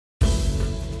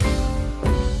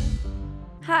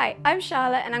Hi, I'm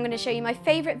Charlotte and I'm going to show you my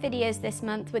favourite videos this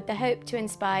month with the hope to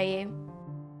inspire you.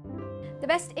 The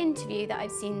best interview that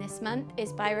I've seen this month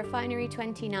is by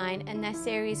Refinery29 and their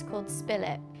series called Spill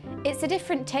It. It's a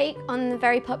different take on the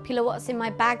very popular What's in My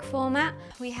Bag format.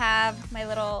 We have my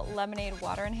little lemonade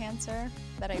water enhancer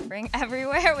that I bring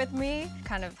everywhere with me.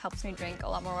 Kind of helps me drink a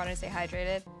lot more water and stay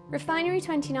hydrated.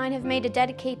 Refinery29 have made a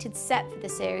dedicated set for the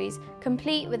series,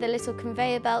 complete with a little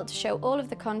conveyor belt to show all of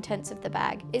the contents of the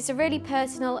bag. It's a really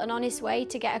personal and honest way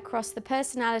to get across the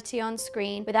personality on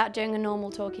screen without doing a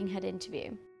normal talking head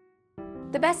interview.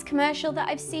 The best commercial that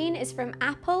I've seen is from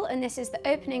Apple, and this is the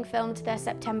opening film to their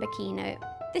September keynote.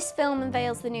 This film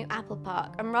unveils the new Apple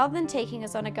Park, and rather than taking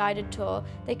us on a guided tour,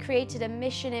 they created a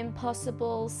Mission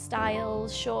Impossible style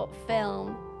short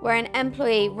film where an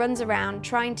employee runs around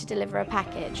trying to deliver a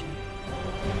package.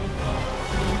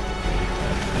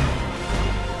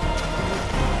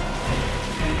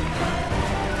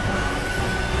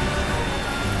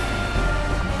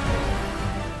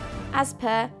 As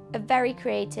per, a very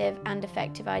creative and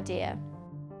effective idea.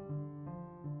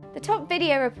 The top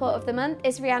video report of the month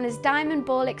is Rihanna's Diamond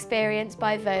Ball experience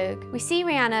by Vogue. We see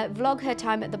Rihanna vlog her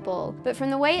time at the ball, but from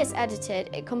the way it's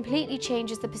edited, it completely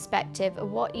changes the perspective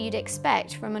of what you'd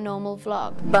expect from a normal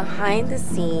vlog. Behind the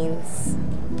scenes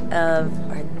of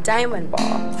our Diamond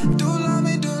Ball.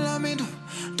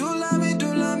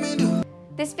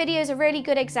 This video is a really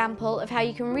good example of how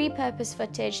you can repurpose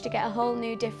footage to get a whole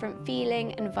new different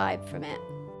feeling and vibe from it.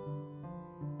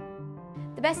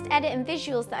 The best edit and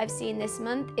visuals that I've seen this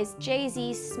month is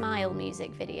Jay-Z's Smile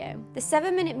music video. The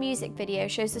 7-minute music video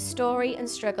shows the story and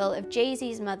struggle of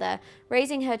Jay-Z's mother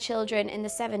raising her children in the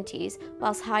 70s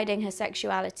whilst hiding her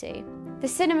sexuality. The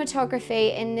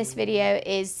cinematography in this video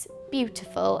is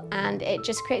beautiful and it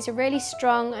just creates a really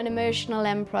strong and emotional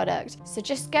end product. So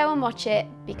just go and watch it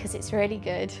because it's really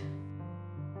good.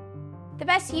 The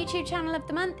best YouTube channel of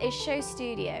the month is Show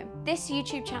Studio. This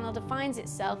YouTube channel defines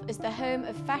itself as the home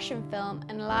of fashion film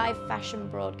and live fashion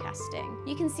broadcasting.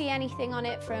 You can see anything on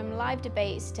it from live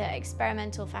debates to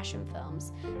experimental fashion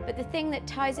films, but the thing that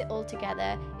ties it all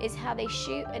together is how they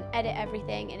shoot and edit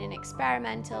everything in an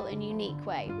experimental and unique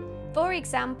way. For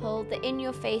example, the In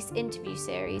Your Face interview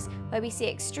series, where we see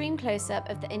extreme close-up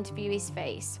of the interviewee's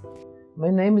face.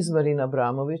 My name is Marina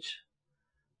Abramovic.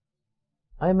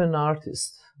 I'm an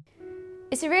artist.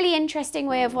 It's a really interesting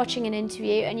way of watching an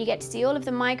interview, and you get to see all of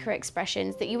the micro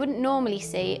expressions that you wouldn't normally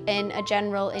see in a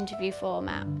general interview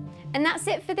format. And that's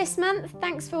it for this month.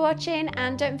 Thanks for watching,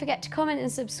 and don't forget to comment and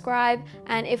subscribe,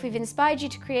 and if we've inspired you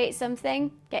to create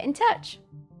something, get in touch.